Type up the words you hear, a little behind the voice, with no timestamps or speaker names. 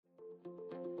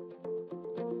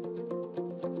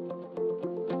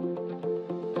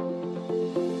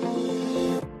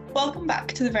Welcome back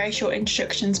to the Very Short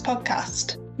Introductions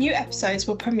podcast. New episodes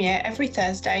will premiere every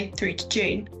Thursday through to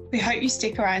June. We hope you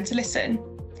stick around to listen.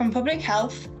 From public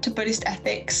health to Buddhist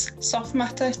ethics, soft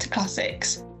matter to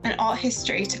classics, and art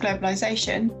history to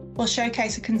globalisation, we'll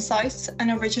showcase a concise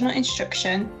and original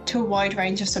introduction to a wide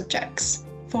range of subjects,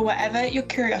 for wherever your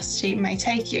curiosity may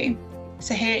take you.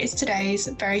 So here is today's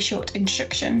very short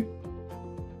introduction.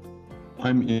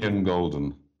 I'm Ian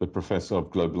Golden, the Professor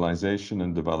of Globalization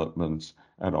and Development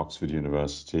at Oxford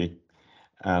University.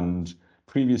 And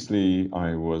previously,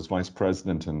 I was Vice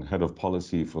President and Head of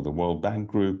Policy for the World Bank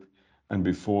Group. And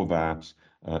before that,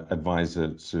 advisor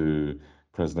to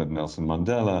President Nelson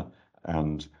Mandela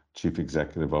and Chief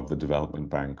Executive of the Development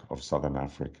Bank of Southern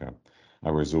Africa. I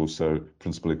was also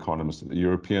Principal Economist at the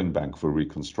European Bank for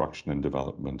Reconstruction and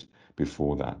Development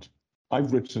before that.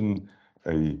 I've written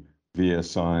a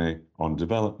VSI on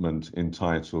development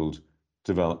entitled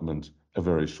Development, a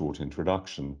Very Short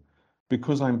Introduction,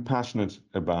 because I'm passionate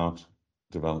about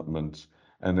development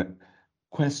and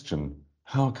question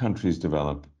how countries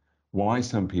develop, why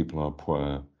some people are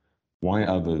poor, why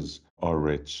others are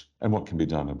rich, and what can be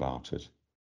done about it.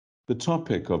 The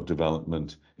topic of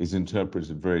development is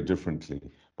interpreted very differently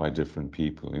by different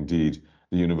people. Indeed,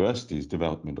 the university's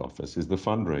development office is the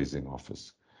fundraising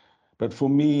office. But for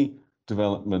me,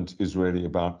 development is really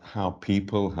about how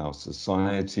people, how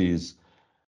societies,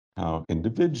 how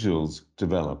individuals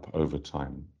develop over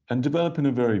time, and develop in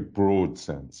a very broad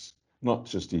sense, not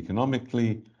just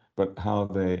economically, but how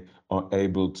they are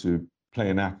able to play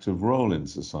an active role in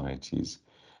societies,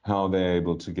 how they're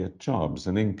able to get jobs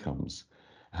and incomes,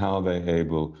 how they're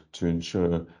able to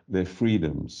ensure their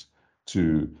freedoms,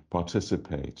 to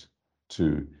participate,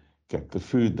 to get the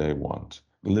food they want,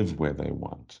 live where they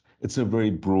want. It's a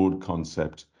very broad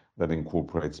concept that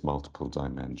incorporates multiple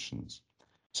dimensions.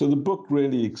 So the book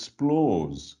really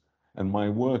explores, and my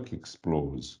work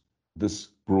explores, this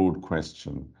broad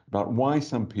question about why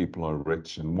some people are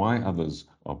rich and why others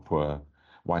are poor,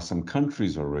 why some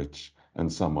countries are rich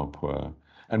and some are poor,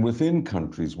 and within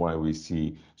countries why we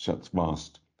see such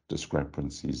vast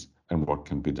discrepancies and what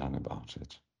can be done about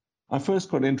it. I first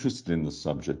got interested in the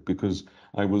subject because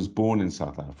I was born in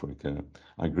South Africa.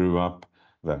 I grew up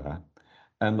there,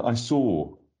 and I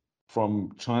saw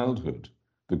from childhood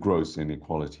the gross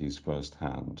inequalities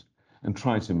firsthand and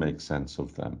tried to make sense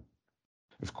of them.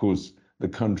 Of course, the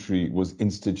country was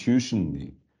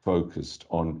institutionally focused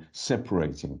on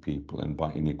separating people and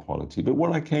by inequality. But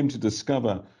what I came to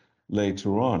discover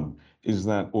later on is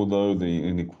that although the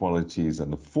inequalities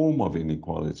and the form of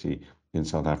inequality in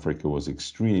South Africa was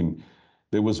extreme,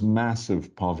 there was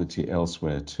massive poverty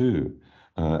elsewhere too,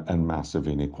 and massive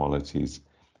inequalities.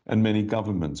 And many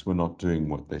governments were not doing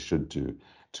what they should do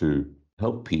to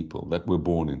help people that were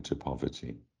born into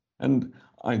poverty. And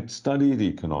I studied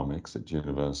economics at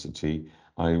university.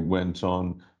 I went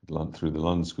on through the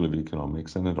London School of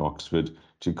Economics and at Oxford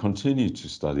to continue to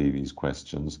study these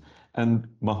questions. And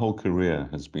my whole career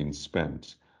has been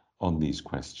spent on these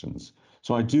questions.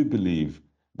 So I do believe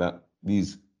that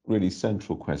these really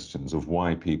central questions of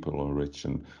why people are rich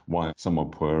and why some are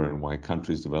poor and why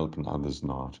countries develop and others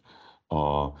not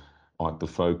are at the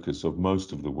focus of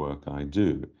most of the work I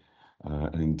do.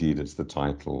 And indeed, it's the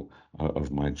title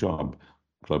of my job,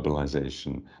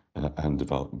 Globalization and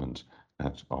Development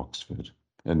at Oxford.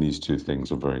 And these two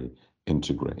things are very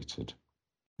integrated.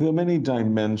 There are many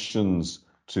dimensions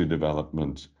to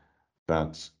development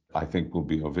that I think will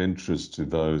be of interest to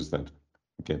those that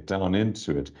get down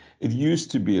into it. It used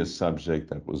to be a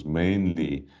subject that was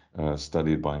mainly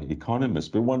studied by economists,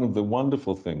 but one of the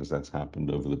wonderful things that's happened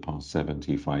over the past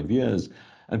 75 years,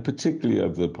 and particularly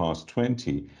over the past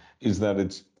 20, is that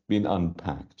it's been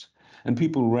unpacked. And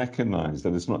people recognize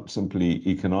that it's not simply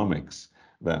economics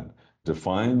that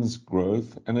defines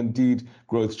growth, and indeed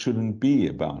growth shouldn't be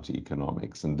about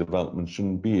economics and development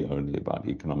shouldn't be only about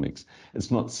economics.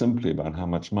 It's not simply about how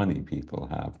much money people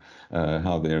have,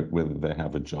 whether they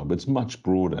have a job. It's much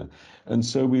broader. And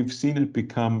so we've seen it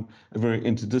become a very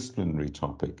interdisciplinary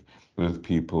topic with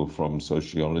people from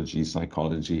sociology,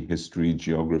 psychology, history,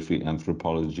 geography,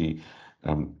 anthropology,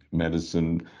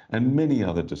 medicine, and many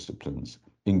other disciplines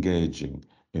engaging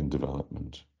in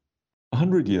development.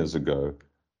 100 years ago,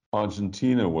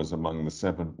 Argentina was among the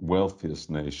 7 wealthiest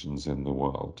nations in the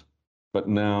world, but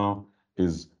now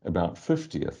is about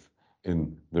 50th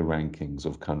in the rankings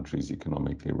of countries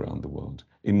economically around the world.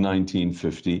 In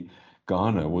 1950,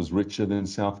 Ghana was richer than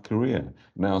South Korea.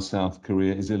 Now South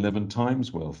Korea is 11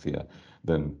 times wealthier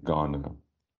than Ghana.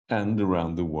 And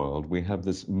around the world, we have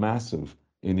this massive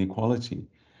inequality.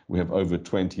 We have over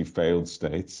 20 failed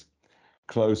states.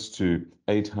 close to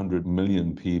 800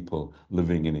 million people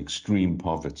living in extreme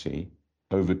poverty,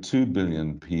 over 2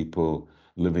 billion people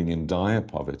living in dire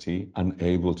poverty,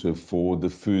 unable to afford the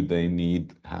food they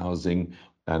need, housing,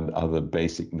 and other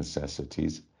basic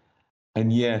necessities.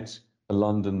 And yet,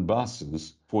 London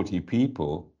buses, 40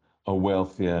 people, are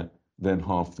wealthier than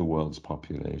half the world's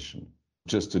population.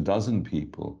 Just a dozen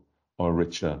people are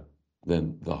richer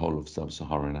than the whole of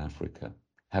sub-Saharan Africa,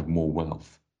 have more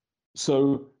wealth.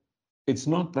 So it's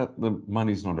not that the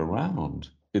money's not around,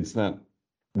 it's that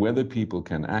whether people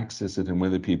can access it and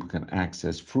whether people can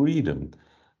access freedom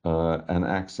and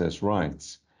access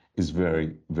rights is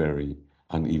very, very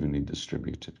unevenly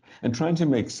distributed. And trying to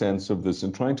make sense of this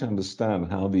and trying to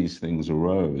understand how these things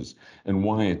arose and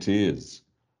why it is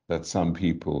that some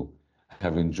people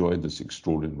have enjoyed this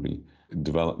extraordinary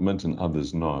development and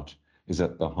others not is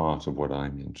at the heart of what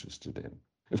I'm interested in.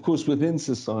 Of course, within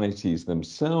societies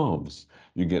themselves,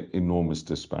 you get enormous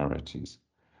disparities.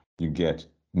 You get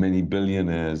many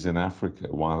billionaires in Africa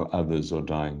while others are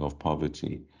dying of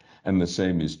poverty. And the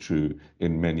same is true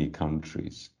in many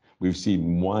countries. We've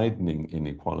seen widening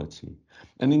inequality.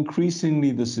 And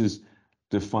increasingly, this is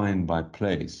defined by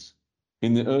place.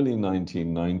 In the early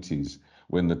 1990s,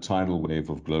 when the tidal wave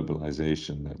of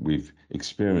globalization that we've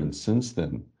experienced since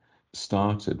then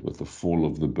started with the fall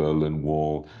of the Berlin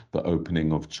Wall, the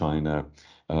opening of China,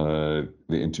 the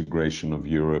integration of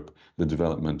Europe, the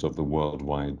development of the World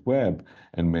Wide Web,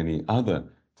 and many other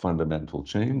fundamental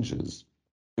changes,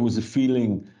 there was a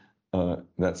feeling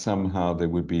that somehow there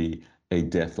would be a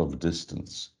death of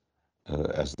distance,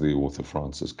 as the author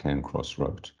Francis Cairncross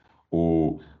wrote,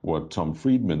 or what Tom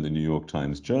Friedman, the New York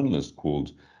Times journalist,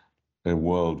 called a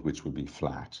world which would be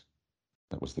flat.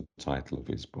 That was the title of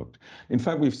his book. In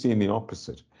fact, we've seen the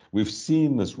opposite. We've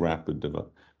seen this rapid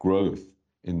growth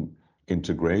in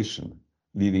integration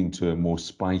leading to a more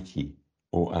spiky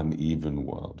or uneven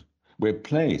world, where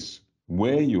place,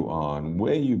 where you are and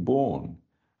where you're born,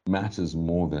 matters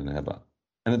more than ever.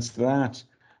 And it's that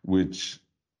which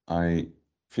I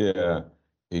fear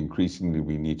increasingly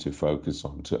we need to focus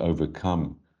on to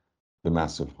overcome the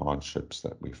massive hardships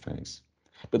that we face.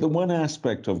 But the one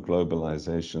aspect of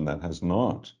globalization that has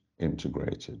not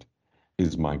integrated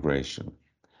is migration.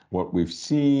 What we've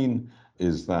seen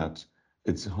is that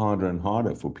it's harder and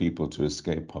harder for people to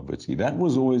escape poverty. That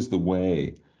was always the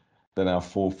way that our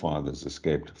forefathers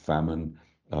escaped famine,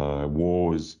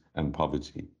 wars, and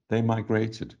poverty. They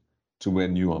migrated to where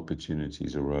new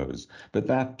opportunities arose. But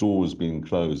that door has been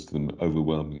closed to the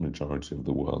overwhelming majority of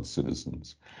the world's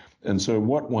citizens. And so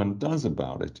what one does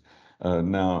about it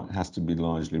now has to be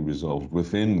largely resolved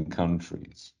within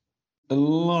countries. A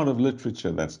lot of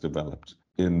literature that's developed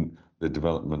in the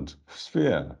development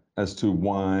sphere as to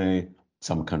why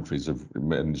some countries have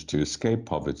managed to escape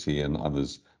poverty and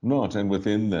others not. And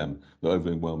within them, the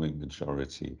overwhelming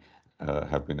majority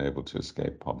have been able to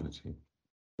escape poverty.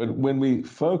 But when we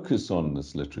focus on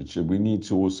this literature, we need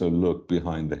to also look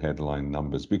behind the headline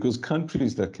numbers because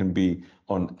countries that can be,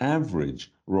 on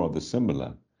average, rather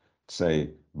similar, say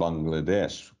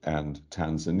Bangladesh and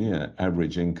Tanzania,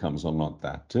 average incomes are not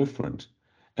that different.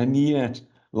 And yet,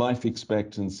 life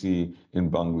expectancy in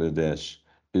Bangladesh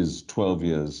is 12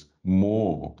 years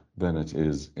more than it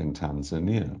is in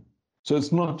Tanzania. So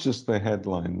it's not just the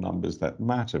headline numbers that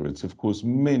matter, it's, of course,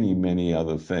 many, many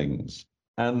other things.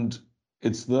 And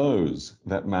it's those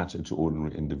that matter to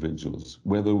ordinary individuals,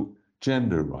 whether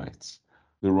gender rights,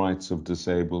 the rights of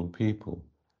disabled people,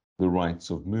 the rights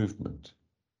of movement,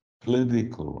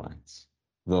 political rights,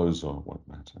 those are what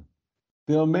matter.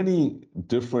 There are many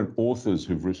different authors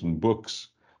who've written books,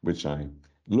 which I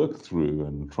look through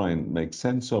and try and make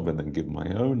sense of and then give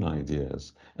my own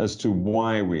ideas as to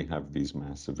why we have these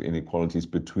massive inequalities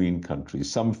between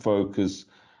countries. Some focus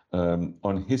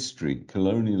on history,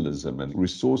 colonialism, and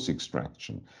resource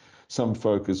extraction. Some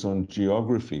focus on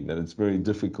geography, that it's very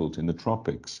difficult in the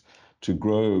tropics to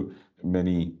grow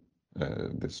many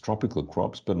there's tropical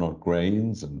crops, but not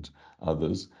grains and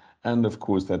others. And of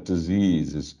course, that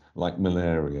diseases like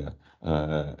malaria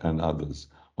and others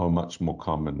are much more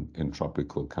common in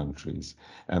tropical countries,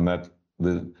 and that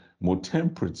the more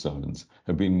temperate zones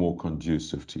have been more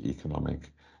conducive to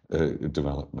economic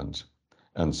development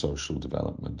and social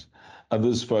development.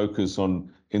 Others focus on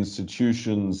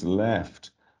institutions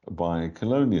left by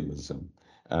colonialism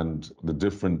and the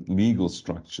different legal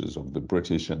structures of the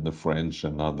British and the French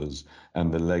and others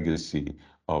and the legacy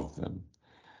of them.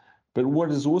 But what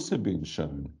has also been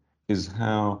shown is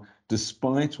how,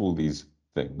 despite all these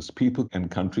things, people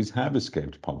and countries have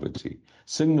escaped poverty.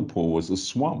 Singapore was a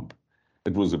swamp.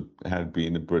 It had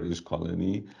been a British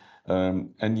colony.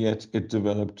 and yet it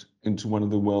developed into one of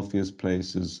the wealthiest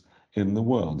places in the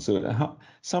world. So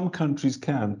some countries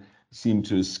can seem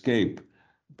to escape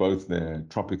both their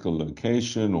tropical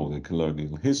location or their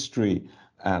colonial history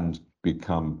and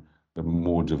become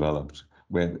more developed,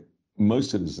 where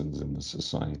most citizens in the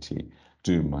society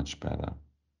do much better.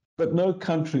 But no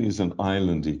country is an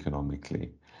island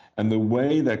economically, and the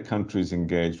way that countries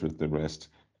engage with the rest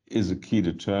is a key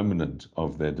determinant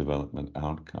of their development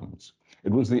outcomes.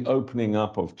 It was the opening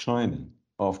up of China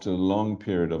after a long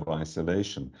period of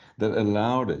isolation that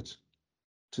allowed it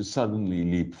to suddenly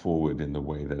leap forward in the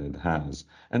way that it has.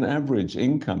 And average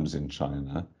incomes in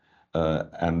China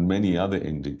and many other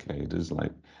indicators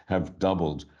like have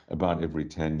doubled about every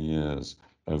 10 years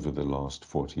over the last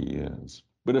 40 years.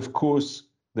 But of course,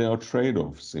 there are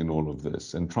trade-offs in all of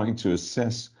this, and trying to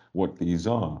assess what these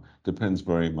are depends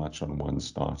very much on one's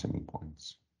starting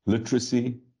points.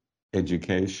 Literacy,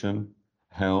 education,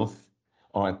 health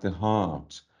are at the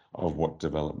heart of what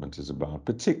development is about,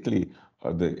 particularly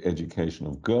the education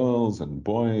of girls and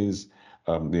boys,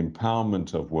 the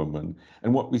empowerment of women.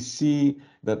 And what we see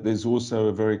that there's also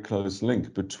a very close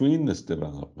link between this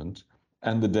development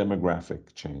and the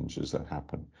demographic changes that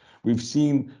happen. We've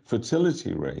seen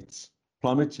fertility rates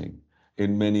plummeting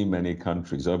in many, many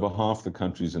countries. Over half the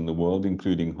countries in the world,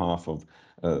 including half of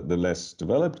the less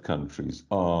developed countries,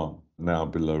 are now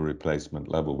below replacement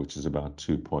level, which is about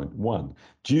 2.1,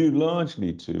 due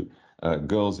largely to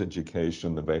girls'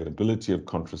 education, the availability of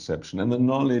contraception, and the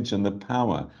knowledge and the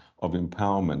power of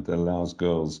empowerment that allows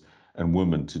girls and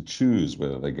women to choose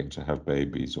whether they're going to have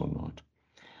babies or not.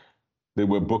 There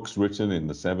were books written in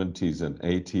the 70s and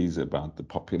 80s about the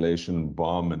population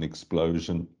bomb and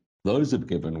explosion. Those have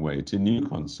given way to new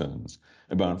concerns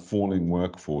about falling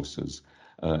workforces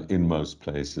in most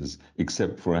places,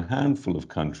 except for a handful of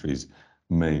countries,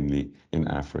 mainly in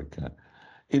Africa,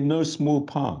 in no small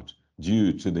part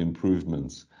due to the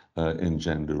improvements in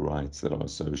gender rights that are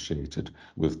associated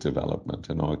with development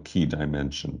and are a key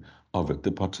dimension of it.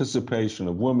 The participation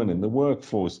of women in the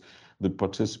workforce, the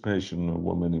participation of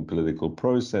women in political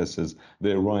processes,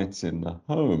 their rights in the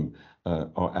home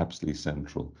are absolutely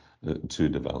central to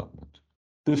development.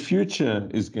 The future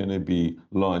is going to be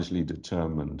largely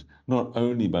determined not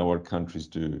only by what countries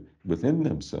do within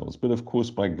themselves, but of course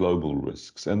by global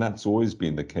risks. And that's always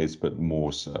been the case, but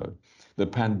more so. The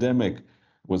pandemic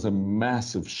was a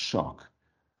massive shock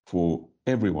for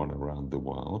everyone around the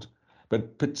world,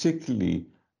 but particularly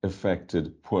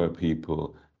affected poor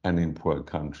people and in poor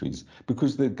countries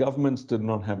because the governments did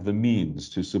not have the means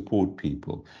to support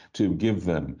people, to give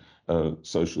them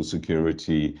social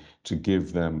security, to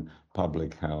give them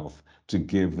public health, to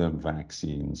give them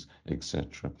vaccines,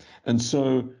 etc. And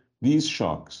so these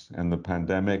shocks and the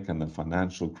pandemic and the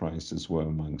financial crisis were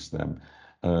amongst them,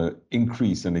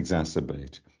 increase and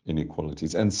exacerbate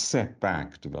inequalities and set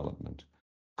back development.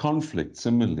 Conflict,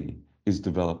 similarly, is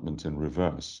development in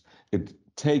reverse. It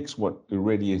takes what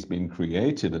already has been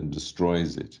created and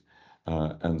destroys it.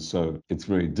 And so it's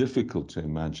very difficult to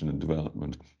imagine a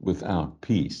development without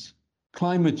peace.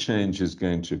 Climate change is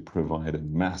going to provide a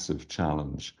massive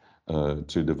challenge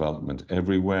to development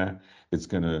everywhere. It's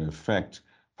going to affect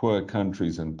poor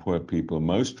countries and poor people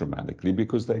most dramatically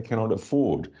because they cannot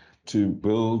afford to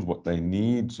build what they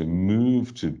need to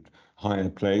move to higher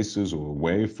places or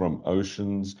away from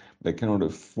oceans. They cannot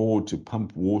afford to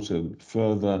pump water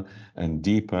further and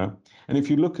deeper. And if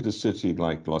you look at a city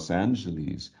like Los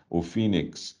Angeles or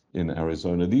Phoenix in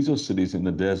Arizona, these are cities in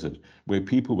the desert where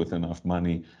people with enough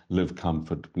money live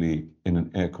comfortably in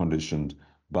an air-conditioned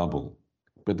bubble.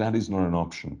 But that is not an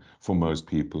option for most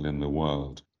people in the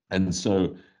world. And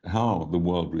so how the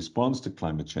world responds to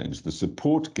climate change, the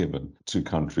support given to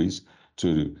countries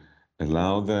to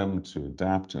allow them to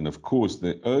adapt, and of course,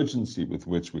 the urgency with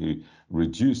which we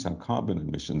reduce our carbon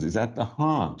emissions is at the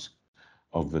heart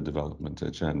of the development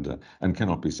agenda and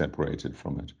cannot be separated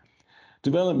from it.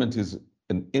 Development is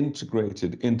an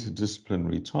integrated,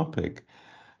 interdisciplinary topic,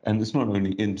 and it's not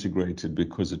only integrated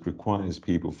because it requires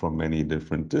people from many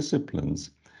different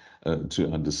disciplines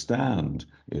to understand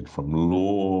it, from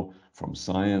law, from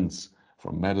science,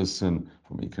 from medicine,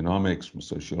 from economics, from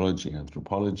sociology,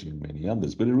 anthropology, and many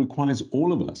others. But it requires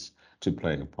all of us to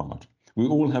play a part. We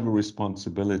all have a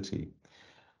responsibility.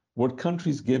 What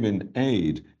countries give in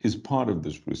aid is part of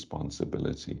this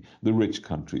responsibility, the rich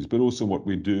countries, but also what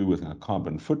we do with our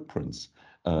carbon footprints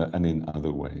and in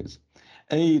other ways.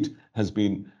 Aid has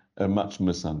been a much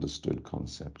misunderstood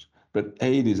concept, but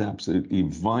aid is absolutely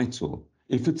vital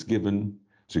if it's given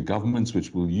to governments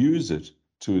which will use it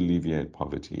to alleviate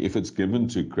poverty, if it's given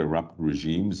to corrupt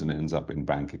regimes and ends up in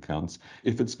bank accounts,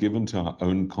 if it's given to our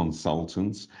own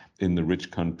consultants in the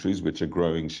rich countries, which a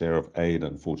growing share of aid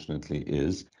unfortunately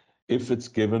is, if it's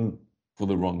given for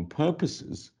the wrong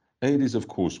purposes, aid is of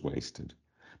course wasted.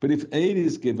 But if aid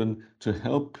is given to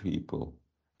help people,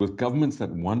 with governments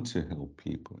that want to help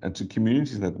people and to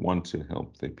communities that want to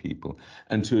help their people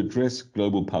and to address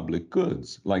global public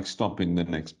goods, like stopping the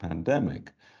next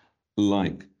pandemic,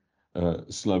 like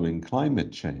slowing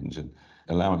climate change and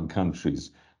allowing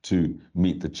countries to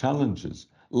meet the challenges,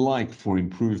 like for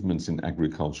improvements in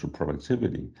agricultural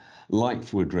productivity, like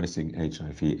for addressing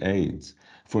HIV/AIDS,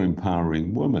 for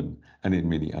empowering women, and in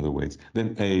many other ways,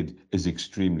 then aid is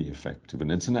extremely effective.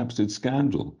 And it's an absolute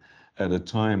scandal at a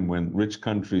time when rich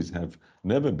countries have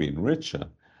never been richer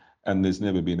and there's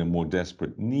never been a more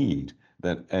desperate need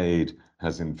that aid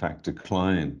has in fact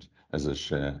declined as a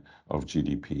share of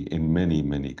GDP in many,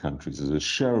 many countries. As a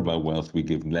share of our wealth, we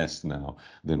give less now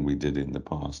than we did in the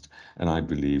past. And I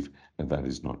believe that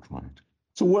is not right.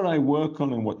 So what I work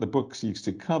on and what the book seeks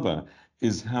to cover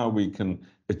is how we can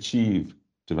achieve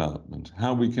development,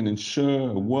 how we can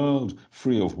ensure a world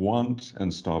free of want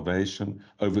and starvation,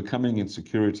 overcoming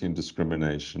insecurity and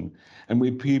discrimination, and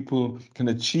where people can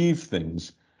achieve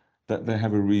things that they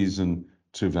have a reason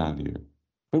to value.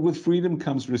 But with freedom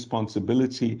comes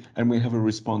responsibility, and we have a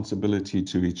responsibility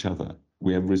to each other.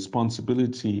 We have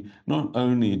responsibility not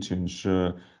only to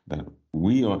ensure that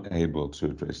we are able to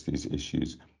address these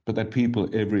issues, but that people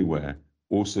everywhere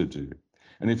also do.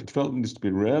 And if development is to be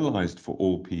realized for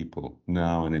all people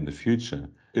now and in the future,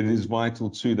 it is vital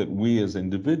too that we as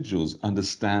individuals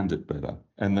understand it better.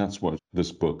 And that's what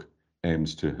this book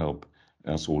aims to help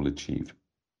us all achieve.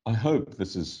 I hope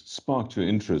this has sparked your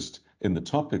interest in the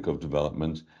topic of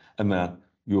development and that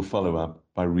you'll follow up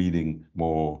by reading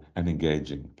more and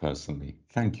engaging personally.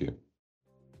 Thank you.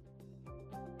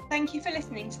 Thank you for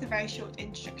listening to the Very Short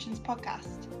Introductions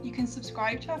podcast. You can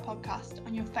subscribe to our podcast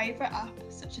on your favourite app,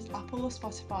 such as Apple or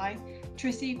Spotify, to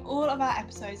receive all of our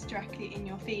episodes directly in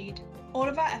your feed. All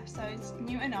of our episodes,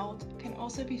 new and old, can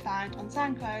also be found on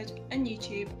SoundCloud and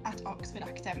YouTube at Oxford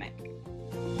Academic.